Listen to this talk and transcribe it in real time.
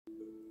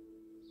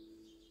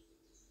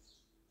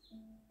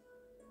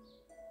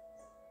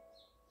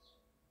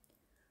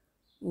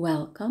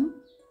Welcome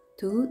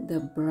to the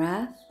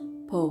Breath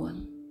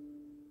Poem.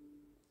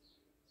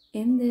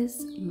 In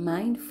this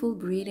mindful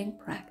breathing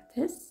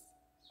practice,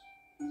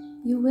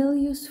 you will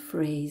use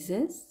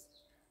phrases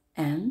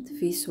and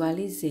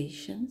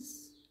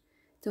visualizations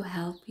to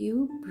help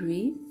you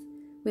breathe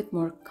with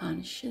more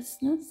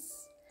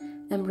consciousness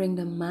and bring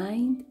the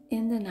mind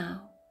in the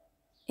now,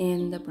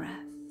 in the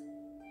breath.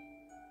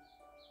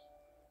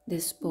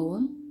 This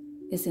poem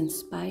is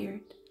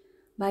inspired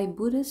by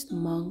Buddhist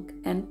monk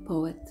and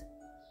poet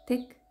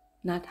Thich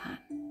Nhat Hahn.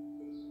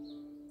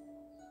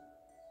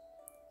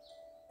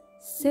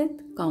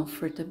 Sit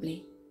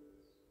comfortably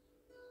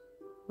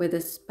with the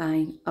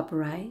spine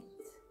upright,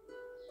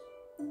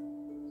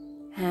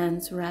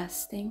 hands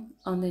resting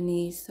on the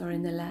knees or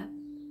in the lap,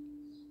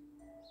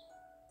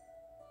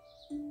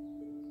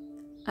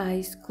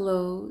 eyes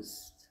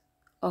closed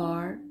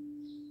or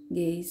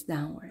gaze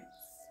downwards.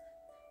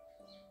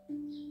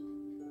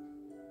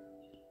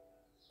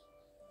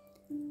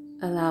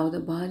 Allow the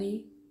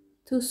body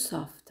to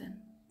soften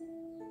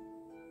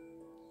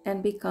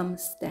and become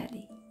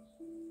steady.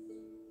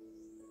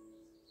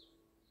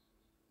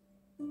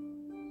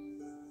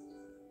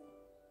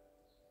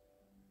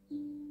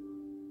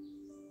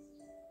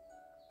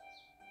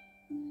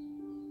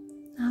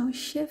 Now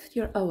shift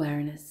your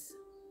awareness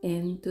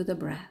into the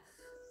breath,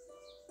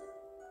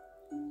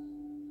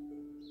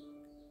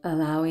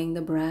 allowing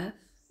the breath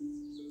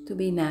to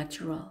be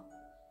natural.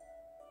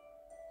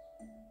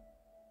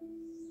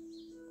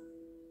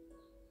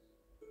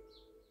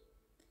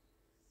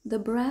 The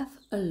breath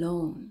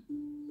alone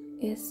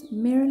is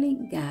merely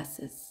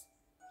gases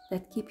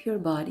that keep your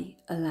body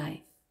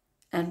alive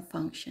and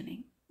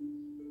functioning.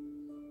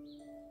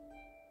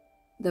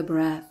 The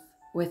breath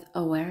with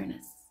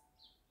awareness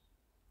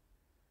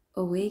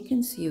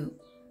awakens you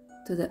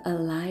to the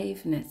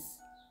aliveness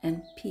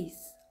and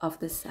peace of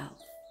the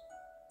self.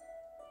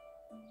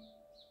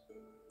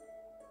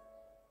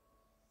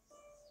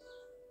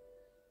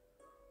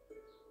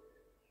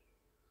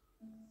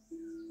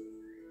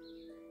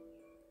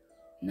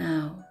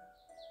 Now,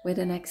 with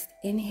the next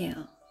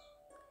inhale,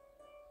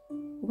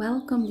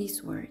 welcome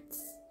these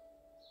words.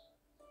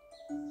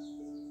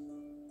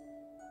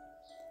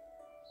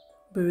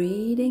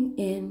 Breathing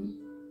in,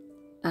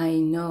 I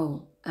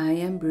know I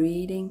am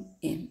breathing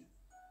in.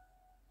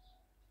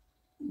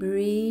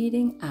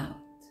 Breathing out,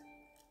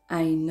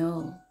 I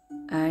know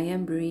I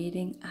am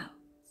breathing out.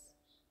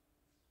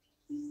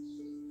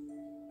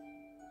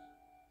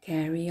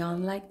 Carry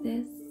on like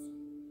this,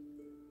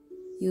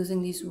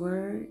 using these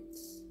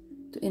words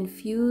to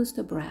infuse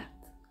the breath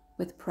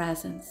with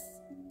presence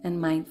and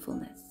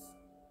mindfulness.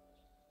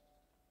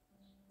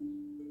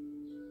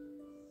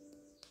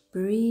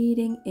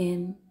 Breathing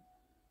in,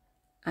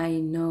 I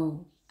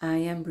know I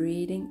am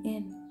breathing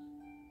in.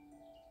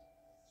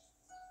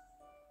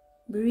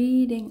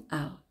 Breathing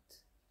out,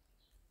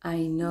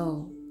 I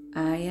know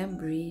I am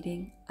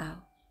breathing out.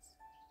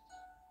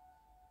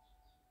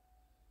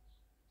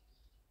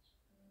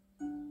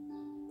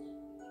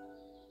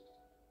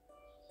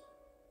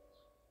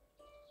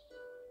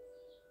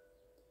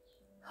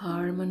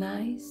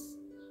 Harmonize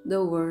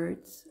the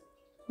words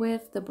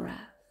with the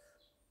breath.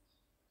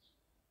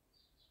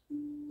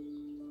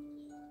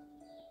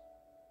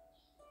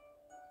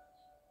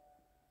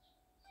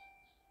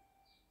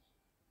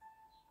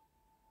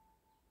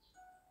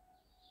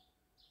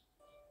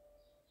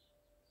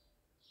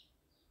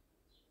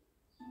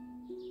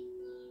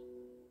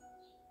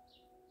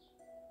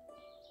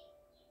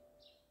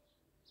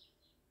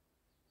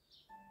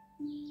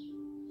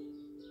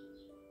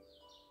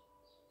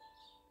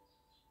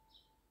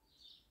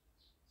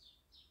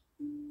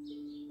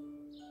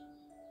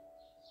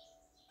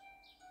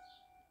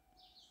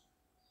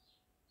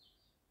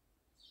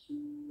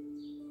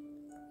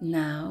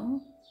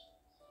 Now,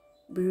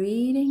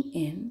 breathing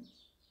in,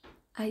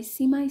 I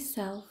see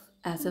myself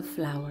as a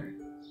flower.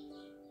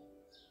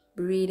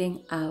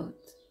 Breathing out,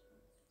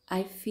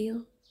 I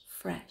feel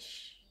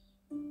fresh.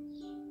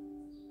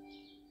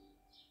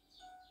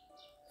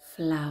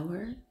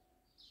 Flower,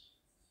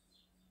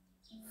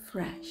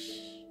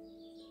 fresh.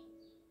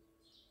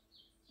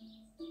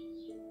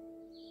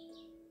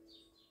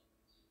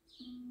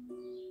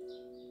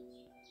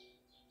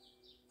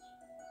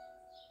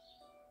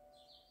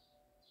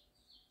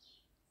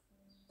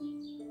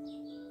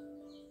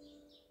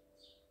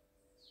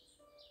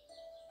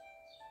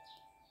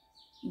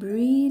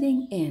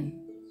 Breathing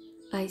in,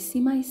 I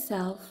see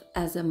myself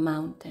as a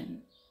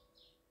mountain.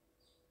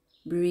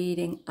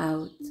 Breathing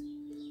out,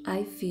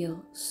 I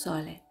feel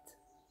solid.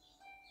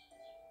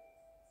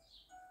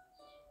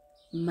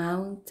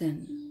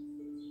 Mountain,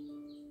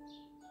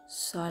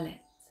 solid.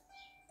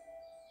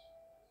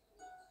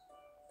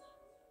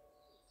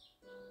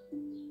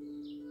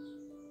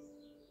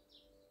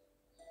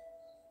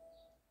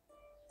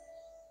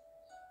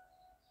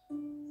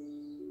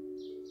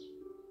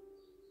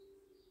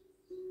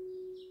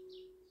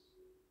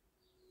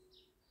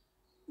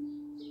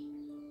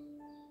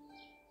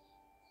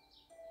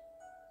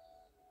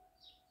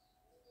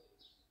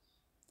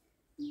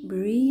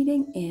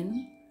 Breathing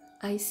in,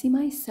 I see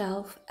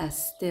myself as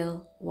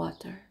still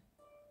water.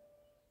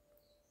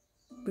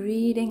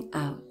 Breathing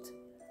out,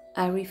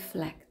 I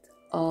reflect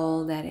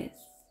all that is.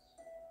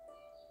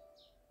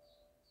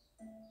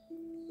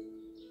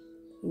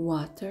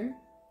 Water,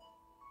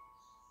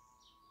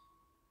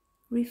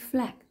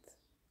 reflect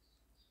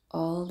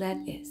all that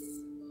is.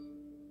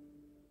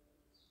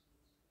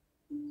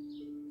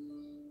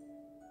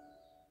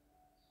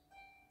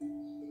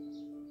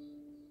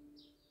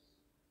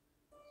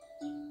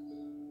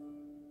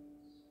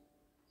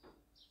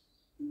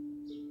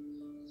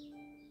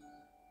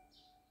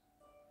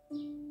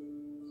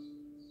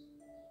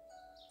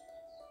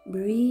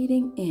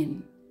 Breathing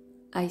in,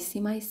 I see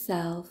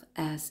myself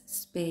as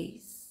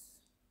space.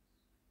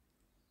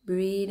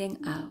 Breathing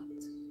out,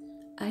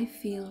 I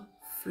feel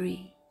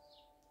free.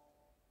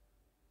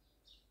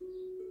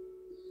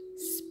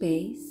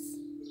 Space,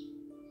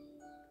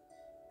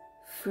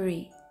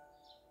 free.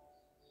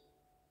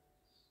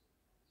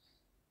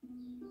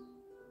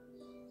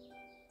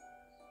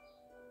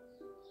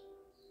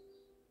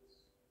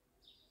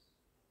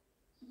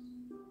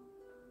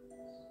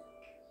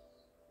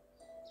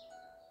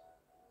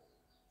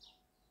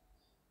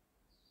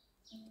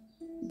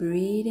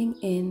 Breathing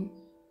in,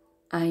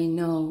 I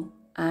know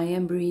I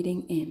am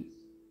breathing in.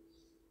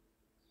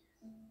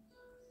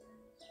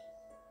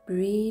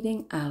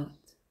 Breathing out,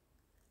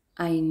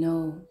 I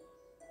know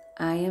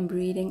I am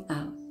breathing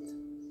out.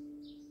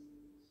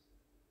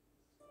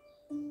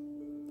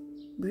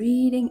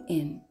 Breathing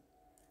in,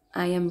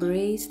 I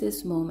embrace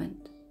this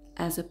moment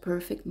as a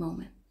perfect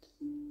moment.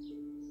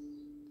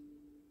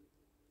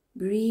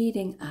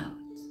 Breathing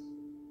out,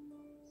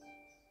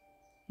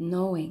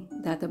 knowing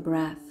that the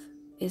breath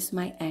is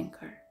my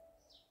anchor.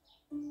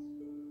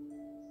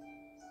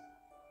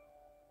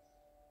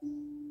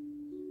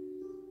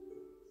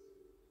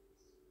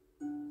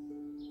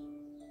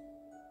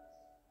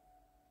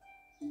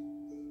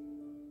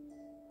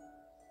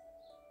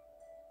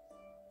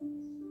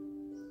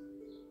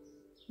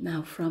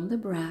 Now from the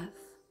breath,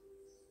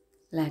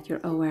 let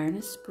your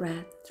awareness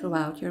spread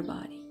throughout your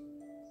body.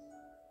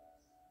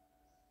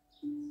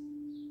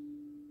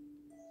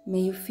 May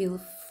you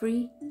feel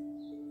free.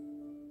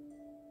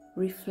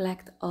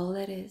 Reflect all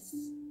that is.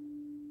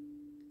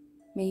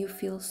 May you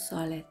feel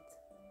solid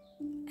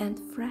and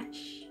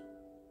fresh.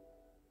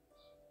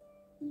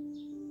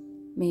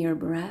 May your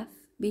breath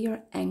be your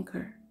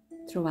anchor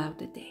throughout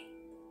the day.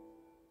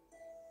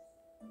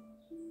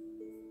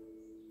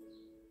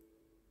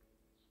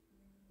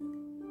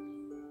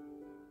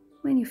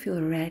 When you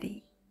feel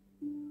ready,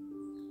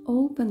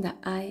 open the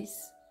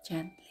eyes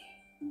gently.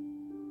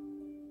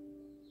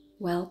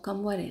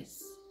 Welcome what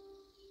is,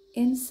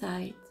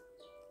 inside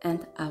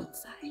and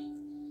outside.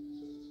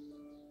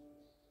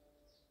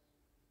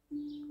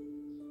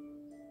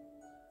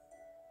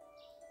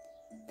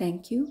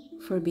 Thank you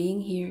for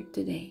being here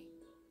today.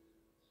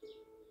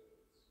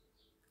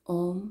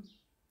 Om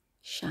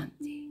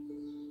Shanti.